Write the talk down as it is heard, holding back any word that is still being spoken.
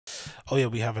Oh yeah,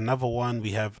 we have another one.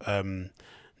 We have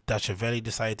Dutchavelli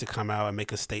decided to come out and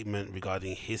make a statement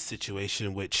regarding his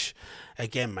situation, which,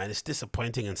 again, man, it's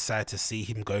disappointing and sad to see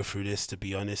him go through this, to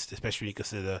be honest, especially when you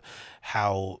consider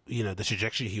how, the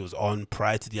trajectory he was on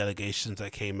prior to the allegations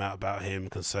that came out about him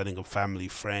concerning a family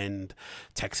friend.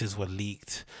 Texts were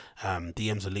leaked,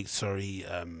 DMs were leaked, sorry,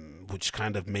 which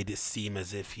kind of made it seem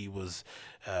as if he was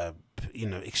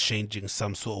exchanging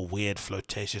some sort of weird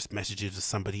flirtatious messages with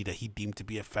somebody that he deemed to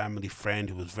be a family friend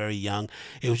who was very young.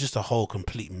 It was just a whole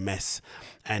complete mess.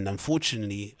 And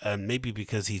unfortunately, maybe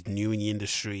because he's new in the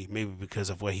industry, maybe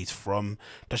because of where he's from,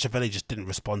 Dutchavelli just didn't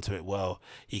respond to it well.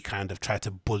 He kind of tried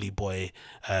to bully boy,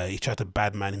 he tried to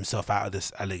badman himself out of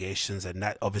this allegations, and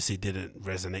that obviously didn't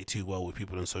resonate too well with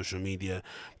people on social media.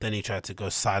 Then he tried to go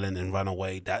silent and run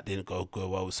away. That didn't go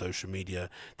well with social media.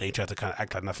 Then he tried to kind of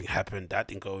act like nothing happened. That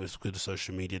didn't go as good with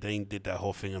social media. Then he did that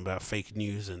whole thing about fake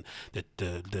news and the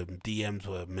DMs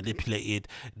were manipulated.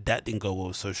 That didn't go well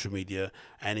with social media.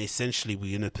 And essentially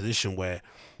we're in a position where,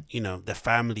 the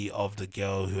family of the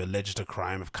girl who alleged a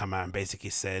crime have come out and basically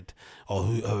said, or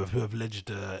who have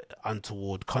alleged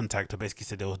untoward contact, have basically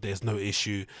said, oh, there's no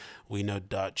issue. We know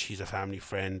Dutch, he's a family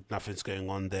friend, nothing's going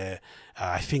on there.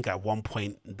 I think at one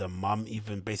point the mum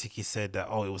even basically said that,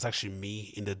 oh, it was actually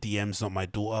me in the DMs, not my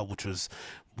daughter, which was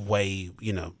way,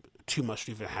 too much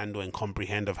to even handle and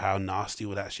comprehend of how nasty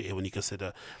all that shit is when you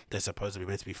consider they're supposed to be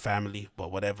meant to be family.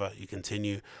 But whatever, you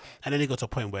continue. And then it got to a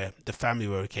point where the family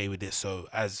were okay with it. So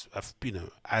as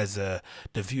the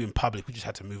viewing public, we just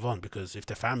had to move on, because if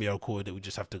the family are cool with it, we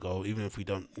just have to go, even if we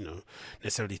don't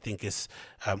necessarily think it's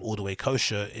all the way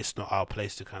kosher. It's not our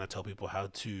place to kind of tell people how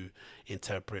to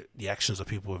interpret the actions of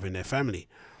people within their family.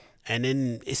 And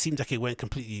then it seems like it went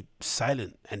completely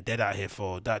silent and dead out here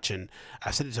for Dutch. And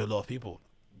I've said it to a lot of people.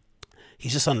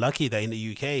 He's just unlucky that in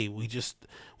the UK we just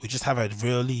have a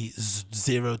really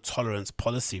zero tolerance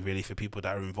policy, really, for people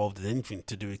that are involved in anything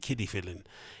to do with kiddie fiddling.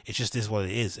 It just is what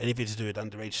it is. Anything to do with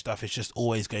underage stuff, it's just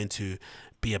always going to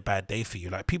be a bad day for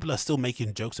you. Like, people are still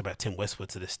making jokes about Tim Westwood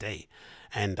to this day,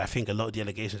 and I think a lot of the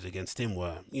allegations against him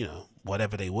were,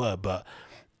 whatever they were, but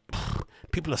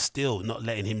people are still not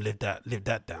letting him live that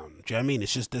down. Do you know what I mean?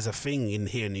 It's just, there's a thing in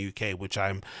here in the UK which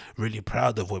I'm really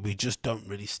proud of, where we just don't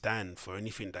really stand for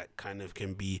anything that kind of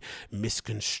can be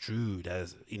misconstrued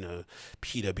as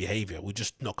pedo behavior. We're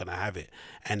just not gonna have it.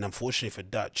 And unfortunately for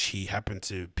Dutch, he happened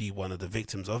to be one of the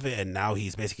victims of it, and now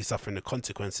he's basically suffering the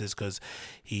consequences because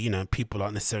he people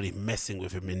aren't necessarily messing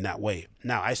with him in that way.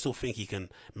 Now, I still think he can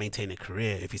maintain a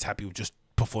career if he's happy with just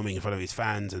performing in front of his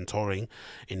fans and touring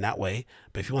in that way.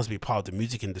 But if he wants to be part of the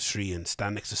music industry and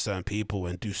stand next to certain people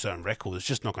and do certain records, it's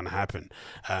just not going to happen.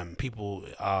 People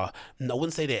are, I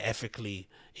wouldn't say they're ethically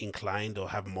inclined or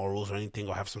have morals or anything,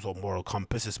 or have some sort of moral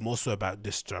compass. It's more so about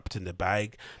disrupting the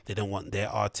bag. They don't want their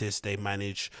artists they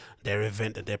manage, their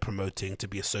event that they're promoting, to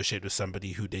be associated with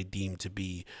somebody who they deem to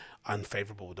be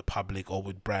unfavorable with the public or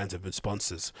with brands and with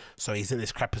sponsors. So he's in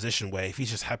this crap position where if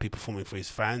he's just happy performing for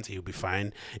his fans, he'll be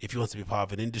fine. If he wants to be part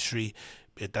of an industry,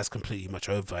 that's completely much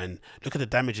over. And look at the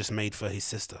damage it's made for his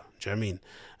sister. Do you know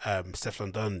what I mean? Steph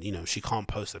London, she can't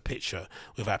post a picture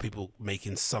without people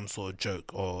making some sort of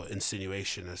joke or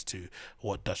insinuation as to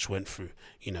what Dutch went through,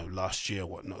 last year or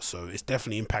whatnot. So it's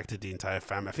definitely impacted the entire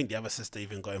family. I think the other sister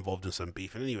even got involved in some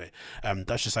beef. And anyway,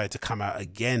 Dutch decided to come out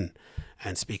again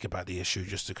and speak about the issue,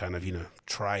 just to kind of,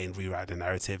 try and rewrite the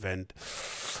narrative. And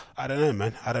I don't know,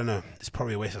 man. I don't know. It's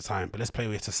probably a waste of time, but let's play what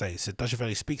we have to say. So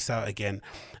Dutchavelli speaks out again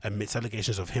amidst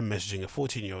allegations of him messaging a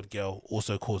 14-year-old girl,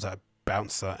 also calls out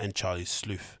Bouncer and Charlie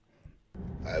Sleuth.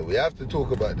 We have to talk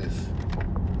about this.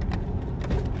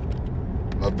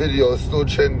 My video is still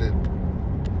trending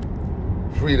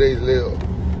 3 days later.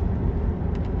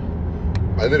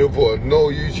 I didn't put no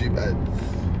YouTube ads.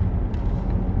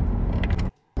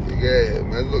 Yeah,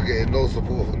 man's not getting no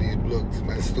support from these blogs.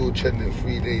 Man's still trending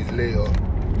 3 days later.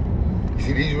 You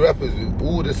see, these rappers with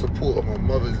all the support of my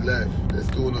mother's life, they're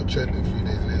still not trending 3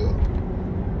 days later.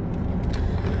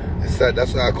 It's sad.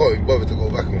 That's why I can't even bother to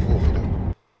go back and forth with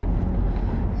them.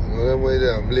 Them way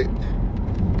there, I'm licked.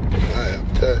 I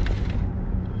am turned.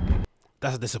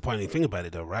 That's a disappointing thing about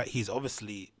it, though, right? He's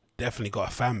obviously definitely got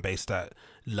a fan base that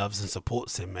loves and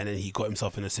supports him, and then he got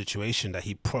himself in a situation that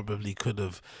he probably could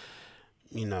have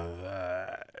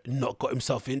not got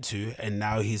himself into, and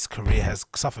now his career has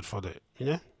suffered for it,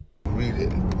 Read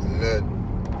it, learn.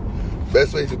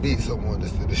 Best way to beat someone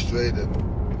is to destroy them.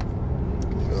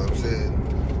 You know what I'm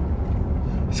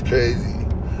saying? It's crazy.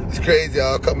 It's crazy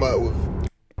how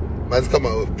man's come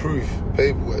out with proof,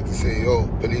 paperwork to say, yo,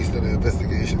 police done an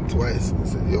investigation twice and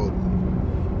said, yo,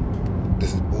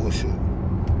 this is bullshit.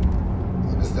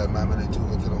 Understand, man, when they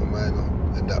talking to no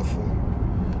minor in that form.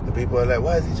 And people are like,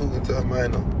 why is he talking to a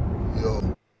minor?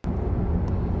 Yo,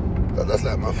 that's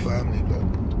like my family, blood.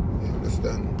 You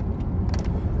understand?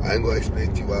 I ain't gonna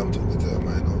explain to you why I'm talking to a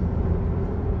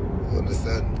minor. You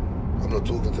understand? I'm not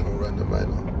talking to no random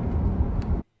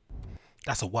minor.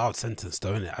 That's a wild sentence,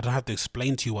 though, isn't it? I don't have to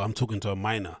explain to you why I'm talking to a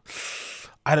minor.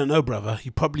 I don't know, brother.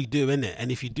 You probably do, innit?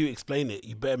 And if you do explain it,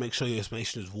 you better make sure your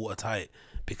explanation is watertight,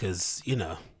 because, you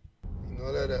know. You know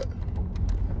like that.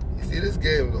 You see this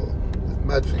game, though? It's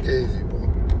mad fugazi, bro.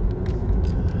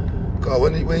 Cause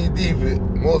when you deep it,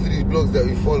 most of these blogs that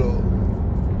we follow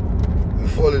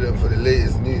them for the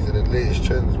latest news and the latest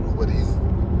trends, bro. But these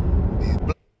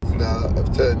blogs now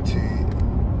have turned to,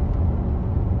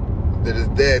 they're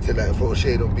just there to like throw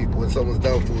shade on people. When someone's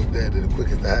downfall is there, they're the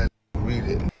quickest to highlight and read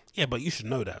it. Yeah, but you should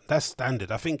know that. That's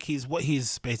standard. I think what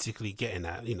he's basically getting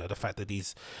at, you know, the fact that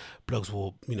these blogs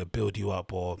will, you know, build you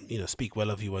up or, you know, speak well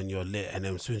of you when you're lit, and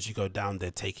then as soon as you go down,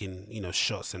 they're taking, you know,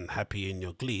 shots and happy in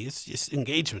your glee. It's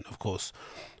engagement, of course.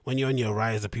 When you're on your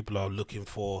rise, the people are looking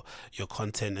for your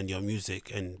content and your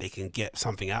music, and they can get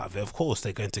something out of it. Of course,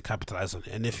 they're going to capitalize on it.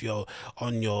 And if you're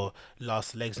on your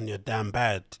last legs and you're damn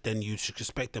bad, then you should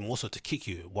expect them also to kick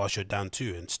you whilst you're down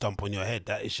too and stomp on your head.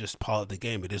 That is just part of the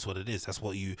game. It is what it is. That's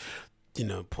what you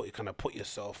know, put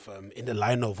yourself in the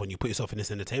line of when you put yourself in this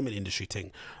entertainment industry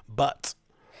thing. But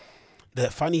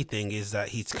the funny thing is that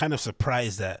he's kind of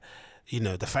surprised that, you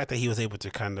know, the fact that he was able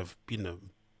to kind of, you know,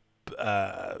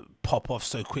 pop off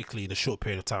so quickly in a short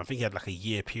period of time. I think he had like a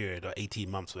year period or 18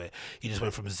 months where he just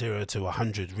went from 0 to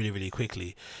 100 really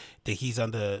quickly. That he's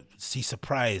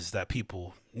surprised that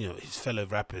people, you know, his fellow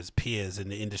rappers, peers in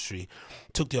the industry,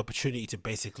 took the opportunity to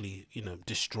basically, you know,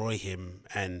 destroy him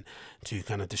and to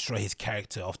kind of destroy his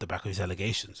character off the back of his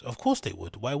allegations. Of course they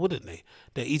would. Why wouldn't they?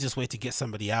 The easiest way to get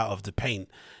somebody out of the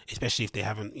paint, especially if they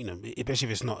haven't, you know, especially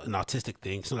if it's not an artistic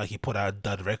thing. It's not like he put out a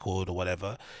dud record or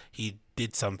whatever. He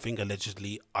did something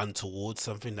allegedly untoward,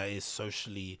 something that is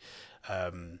socially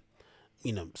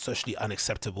you know, socially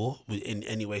unacceptable in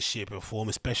any way, shape or form,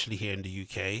 especially here in the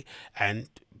UK. And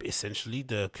essentially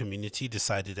the community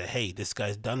decided that, hey, this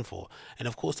guy's done for, and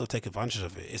of course they'll take advantage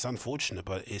of it. It's unfortunate,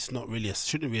 but it's not really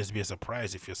shouldn't really be a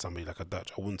surprise if you're somebody like a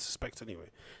Dutch. I wouldn't suspect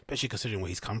anyway, especially considering where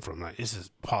he's come from. Like, this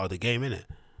is part of the game, isn't it?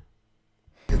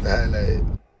 It's the highlight, you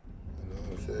know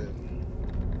what I'm saying?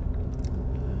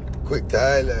 Quick to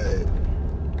highlight.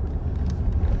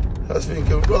 I was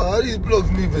thinking, bro, how are these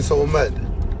blogs moving so mad?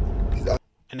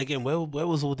 And again, where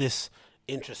was all this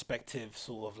introspective,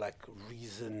 sort of like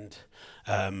reasoned,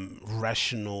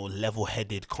 rational,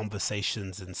 level-headed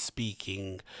conversations and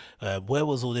speaking? Where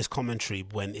was all this commentary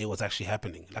when it was actually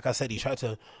happening? Like I said, he tried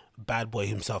to bad boy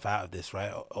himself out of this,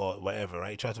 right, or whatever,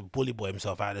 right? He tried to bully boy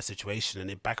himself out of the situation, and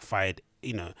it backfired,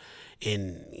 you know,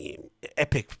 in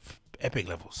epic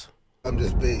levels. I'm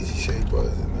just basic shape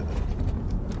brothers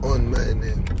on my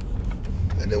name,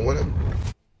 and then when I'm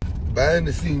behind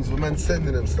the scenes, when man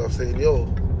sending them stuff saying,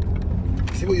 yo,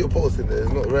 see what you're posting there,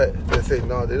 it's not right. They're saying,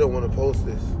 no, they don't want to post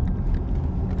this.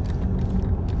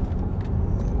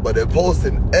 But they're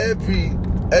posting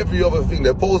every other thing.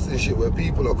 They're posting shit where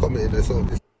people are commenting themselves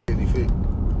this thing. You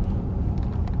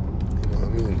know what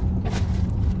I mean?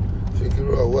 Thinking,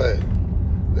 right, why?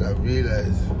 Then I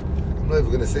realised, I'm not even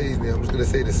going to say his name, I'm just going to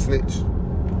say the snitch.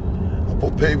 I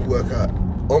put paperwork out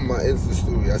on my Insta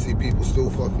story. I see people still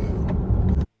fucking with him.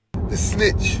 The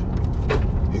snitch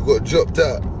who got dropped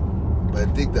out, but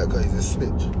I think that guy is a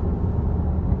snitch.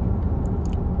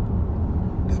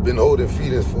 He's been holding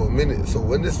feelings for a minute, so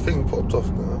when this thing popped off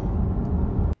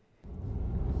now,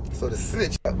 so the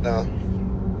snitch up now,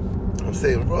 I'm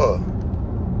saying, bro,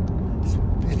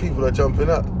 these people are jumping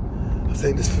up. I'm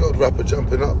saying this field rapper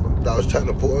jumping up that I was trying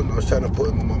to put on, I was trying to put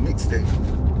him on my mixtape.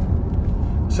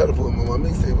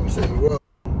 I'm saying, bro,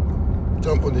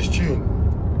 jump on this tune.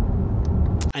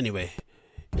 Anyway,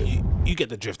 you get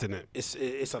the drift in it.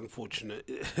 It's unfortunate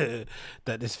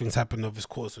that this thing's happened, of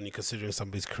course, when you're considering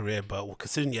somebody's career, but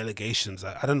considering the allegations,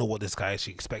 I don't know what this guy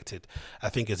actually expected. I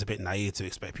think it's a bit naive to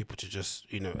expect people to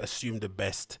just, you know, assume the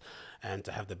best and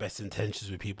to have the best intentions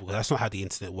with people, because that's not how the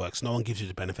internet works. No one gives you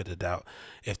the benefit of the doubt.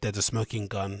 If there's a smoking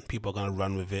gun, people are going to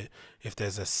run with it. If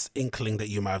there's a inkling that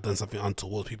you might have done something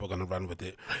untoward, people are going to run with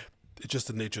it. It's just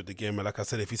the nature of the game. And like I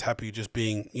said, if he's happy just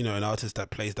being, you know, an artist that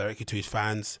plays directly to his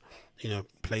fans, you know,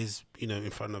 plays, you know,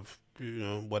 in front of, you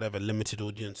know, whatever limited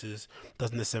audiences,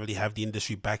 doesn't necessarily have the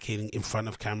industry backing in front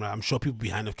of camera. I'm sure people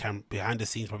behind the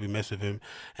scenes probably mess with him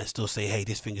and still say, hey,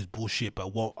 this thing is bullshit,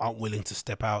 but aren't willing to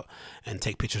step out and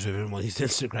take pictures with him on his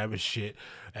Instagram and shit,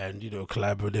 and, you know,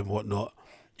 collaborate and whatnot.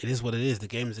 it is what it is. The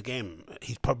game is a game.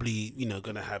 He's probably,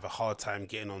 gonna have a hard time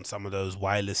getting on some of those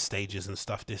wireless stages and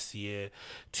stuff this year.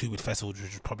 Two with festivals,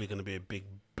 which is probably gonna be a big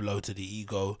blow to the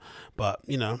ego. But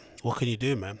what can you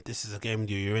do, man? This is a game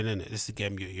you're in, innit? This is the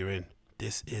game you're in.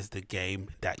 This is the game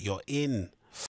that you're in.